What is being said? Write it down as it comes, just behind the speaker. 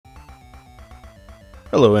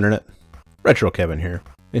Hello Internet, RetroKevin here.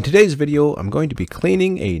 In today's video, I'm going to be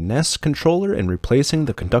cleaning a NES controller and replacing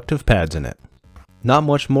the conductive pads in it. Not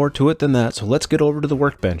much more to it than that, so let's get over to the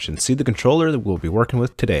workbench and see the controller that we'll be working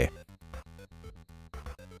with today.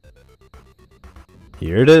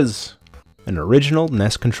 Here it is, an original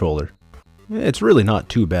NES controller. It's really not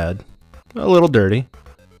too bad. A little dirty.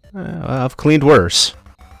 I've cleaned worse.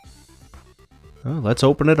 Well, let's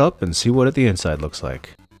open it up and see what the inside looks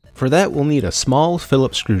like. For that, we'll need a small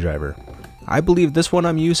Phillips screwdriver. I believe this one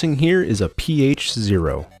I'm using here is a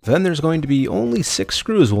PH0. Then there's going to be only 6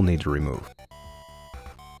 screws we'll need to remove.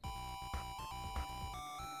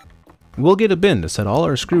 We'll get a bin to set all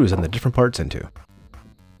our screws and the different parts into.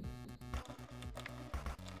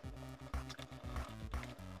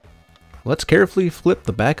 Let's carefully flip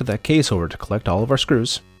the back of that case over to collect all of our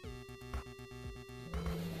screws.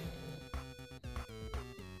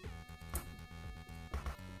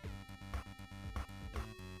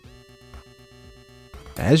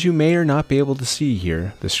 As you may or not be able to see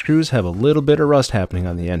here, the screws have a little bit of rust happening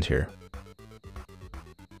on the end here.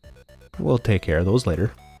 We'll take care of those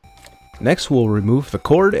later. Next, we'll remove the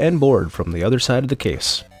cord and board from the other side of the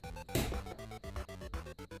case.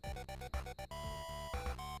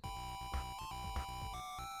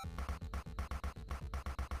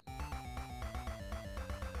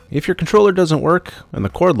 If your controller doesn't work and the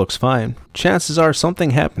cord looks fine, chances are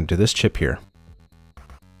something happened to this chip here.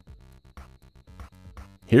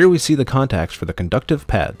 Here we see the contacts for the conductive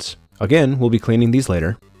pads. Again, we'll be cleaning these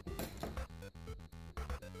later.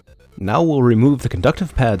 Now we'll remove the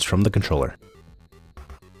conductive pads from the controller.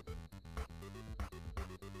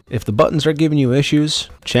 If the buttons are giving you issues,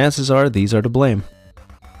 chances are these are to blame.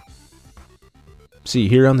 See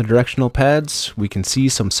here on the directional pads, we can see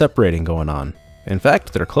some separating going on. In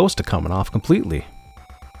fact, they're close to coming off completely.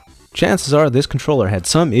 Chances are this controller had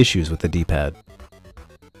some issues with the D-pad.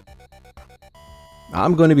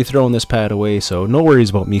 I'm going to be throwing this pad away, so no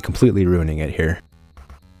worries about me completely ruining it here.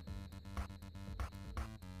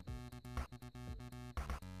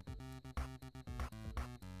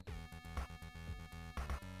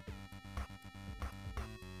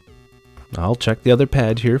 I'll check the other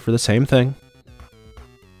pad here for the same thing.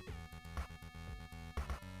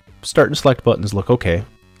 Start and select buttons look okay.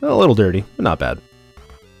 A little dirty, but not bad.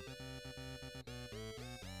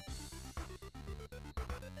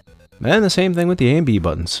 And the same thing with the A and B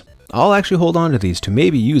buttons. I'll actually hold on to these to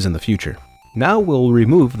maybe use in the future. Now we'll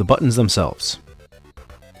remove the buttons themselves.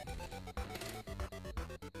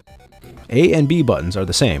 A and B buttons are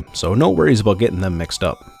the same, so no worries about getting them mixed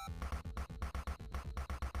up.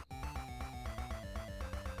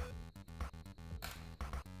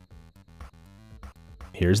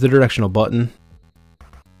 Here's the directional button.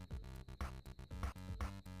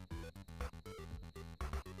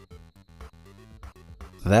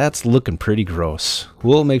 That's looking pretty gross.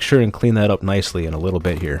 We'll make sure and clean that up nicely in a little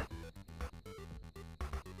bit here.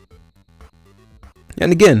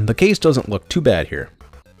 And again, the case doesn't look too bad here,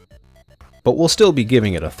 but we'll still be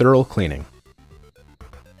giving it a thorough cleaning.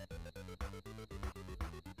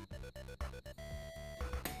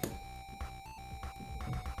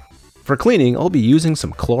 For cleaning, I'll be using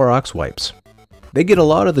some Clorox wipes. They get a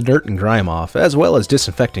lot of the dirt and grime off, as well as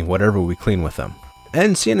disinfecting whatever we clean with them.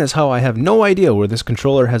 And seeing as how I have no idea where this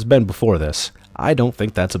controller has been before this, I don't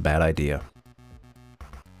think that's a bad idea.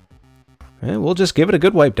 And we'll just give it a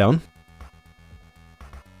good wipe down.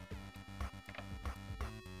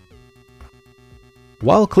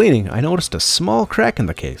 While cleaning, I noticed a small crack in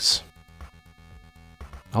the case.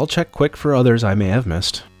 I'll check quick for others I may have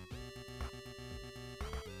missed.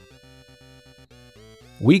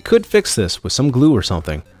 We could fix this with some glue or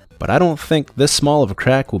something, but I don't think this small of a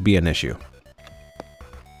crack will be an issue.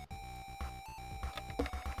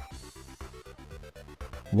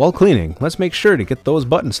 While cleaning, let's make sure to get those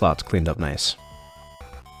button slots cleaned up nice.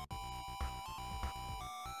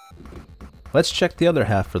 Let's check the other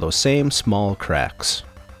half for those same small cracks.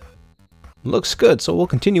 Looks good, so we'll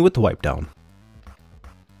continue with the wipe down.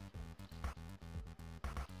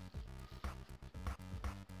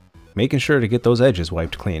 Making sure to get those edges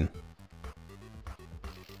wiped clean.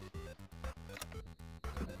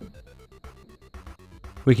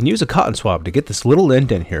 We can use a cotton swab to get this little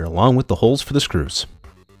end in here along with the holes for the screws.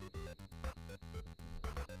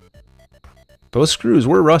 Those screws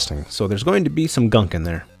were rusting, so there's going to be some gunk in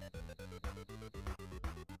there.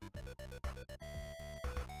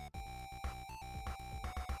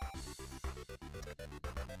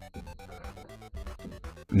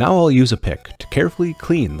 Now I'll use a pick to carefully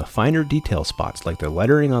clean the finer detail spots like the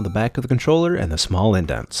lettering on the back of the controller and the small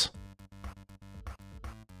indents.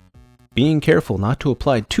 being careful not to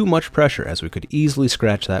apply too much pressure as we could easily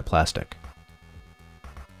scratch that plastic.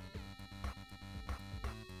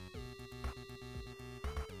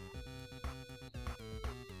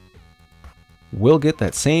 We'll get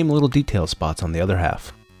that same little detail spots on the other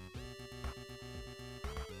half.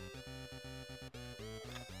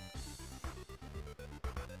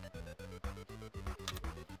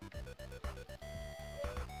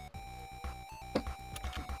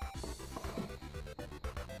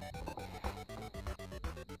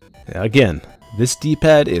 Again, this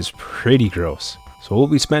D-pad is pretty gross, so we'll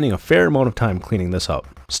be spending a fair amount of time cleaning this up.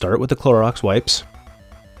 Start with the Clorox wipes.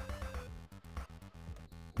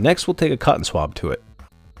 Next, we'll take a cotton swab to it.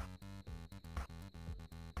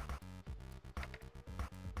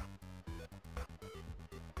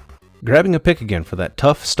 Grabbing a pick again for that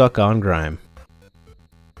tough, stuck-on grime.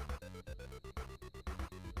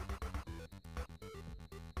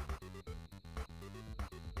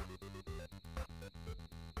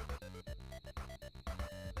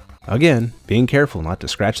 Again, being careful not to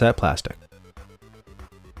scratch that plastic.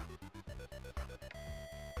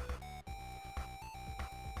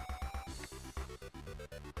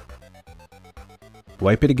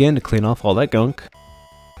 Wipe it again to clean off all that gunk.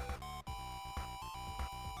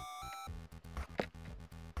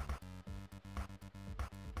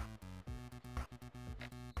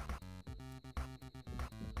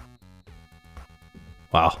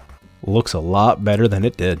 Wow, looks a lot better than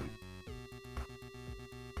it did.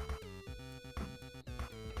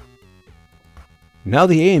 Now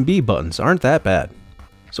the A and B buttons aren't that bad,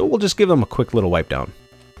 so we'll just give them a quick little wipe down.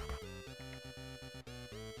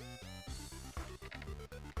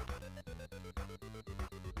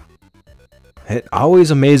 It always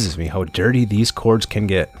amazes me how dirty these cords can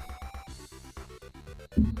get.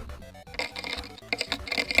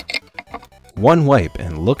 One wipe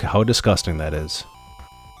and look how disgusting that is.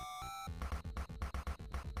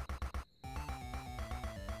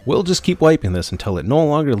 We'll just keep wiping this until it no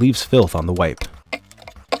longer leaves filth on the wipe.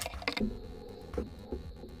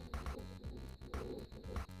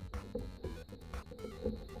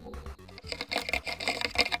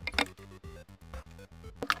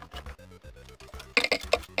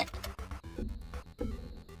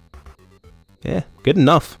 Yeah, good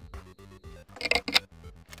enough.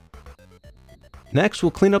 Next,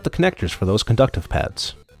 we'll clean up the connectors for those conductive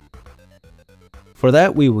pads. For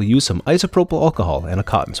that, we will use some isopropyl alcohol and a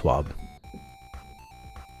cotton swab.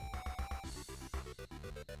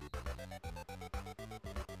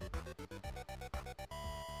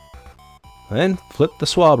 Then flip the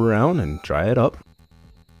swab around and dry it up.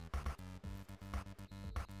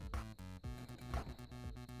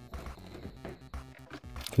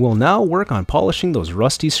 We'll now work on polishing those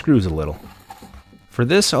rusty screws a little. For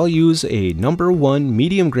this, I'll use a number 1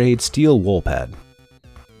 medium grade steel wool pad.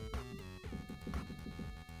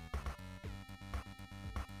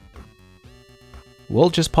 We'll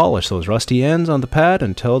just polish those rusty ends on the pad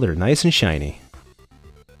until they're nice and shiny.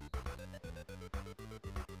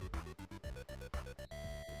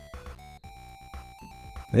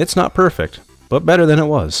 It's not perfect, but better than it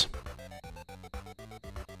was.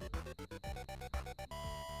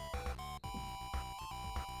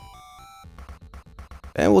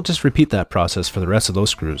 And we'll just repeat that process for the rest of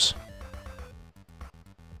those screws.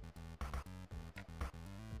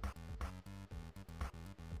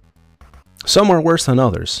 Some are worse than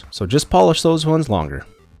others, so just polish those ones longer.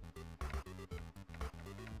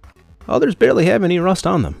 Others barely have any rust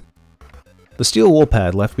on them. The steel wool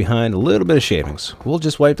pad left behind a little bit of shavings. We'll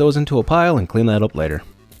just wipe those into a pile and clean that up later.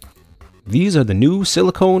 These are the new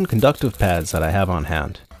silicone conductive pads that I have on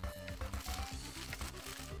hand.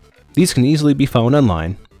 These can easily be found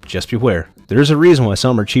online. Just beware, there's a reason why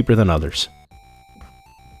some are cheaper than others.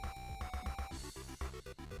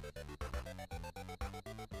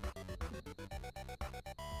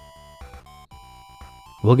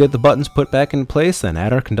 We'll get the buttons put back in place, then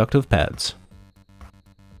add our conductive pads.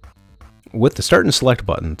 With the Start and Select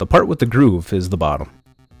button, the part with the groove is the bottom.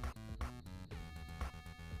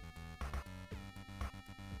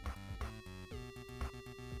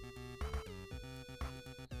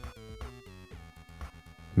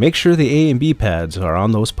 Make sure the A and B pads are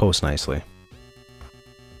on those posts nicely.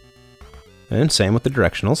 And same with the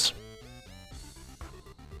directionals.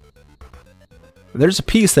 There's a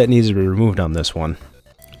piece that needs to be removed on this one.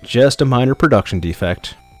 Just a minor production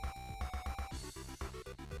defect.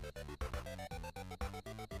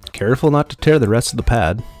 Careful not to tear the rest of the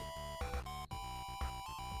pad.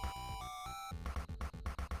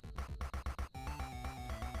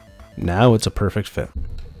 Now it's a perfect fit.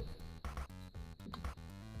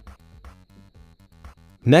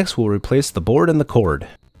 Next, we'll replace the board and the cord.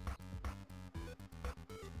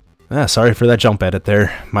 Sorry for that jump edit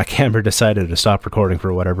there. My camera decided to stop recording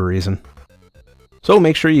for whatever reason. So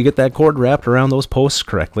make sure you get that cord wrapped around those posts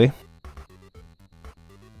correctly.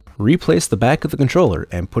 Replace the back of the controller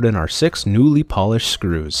and put in our 6 newly polished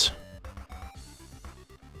screws.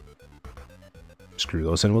 Screw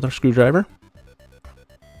those in with our screwdriver.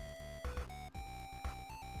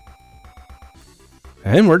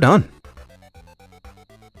 And we're done.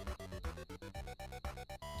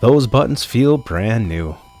 Those buttons feel brand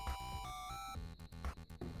new.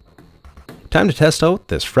 Time to test out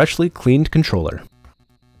this freshly cleaned controller.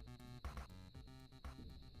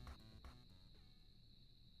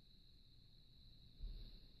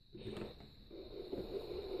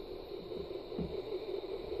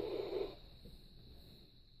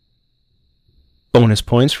 Bonus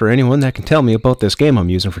points for anyone that can tell me about this game I'm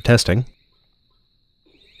using for testing.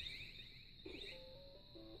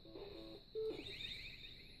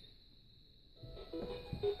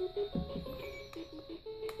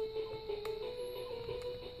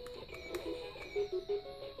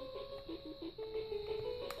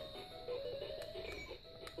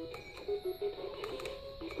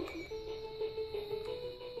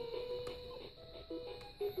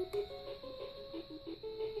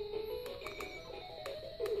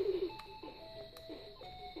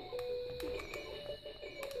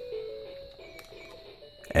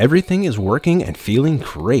 Everything is working and feeling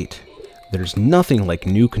great. There's nothing like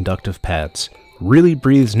new conductive pads. Really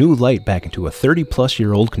breathes new light back into a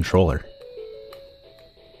 30-plus-year-old controller.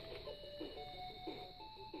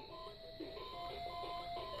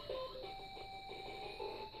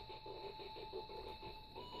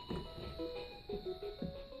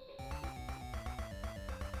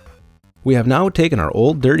 We have now taken our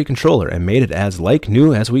old dirty controller and made it as like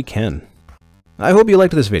new as we can. I hope you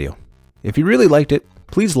liked this video. If you really liked it,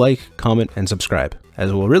 please like, comment, and subscribe,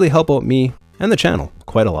 as it will really help out me and the channel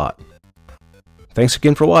quite a lot. Thanks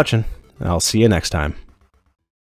again for watching, and I'll see you next time.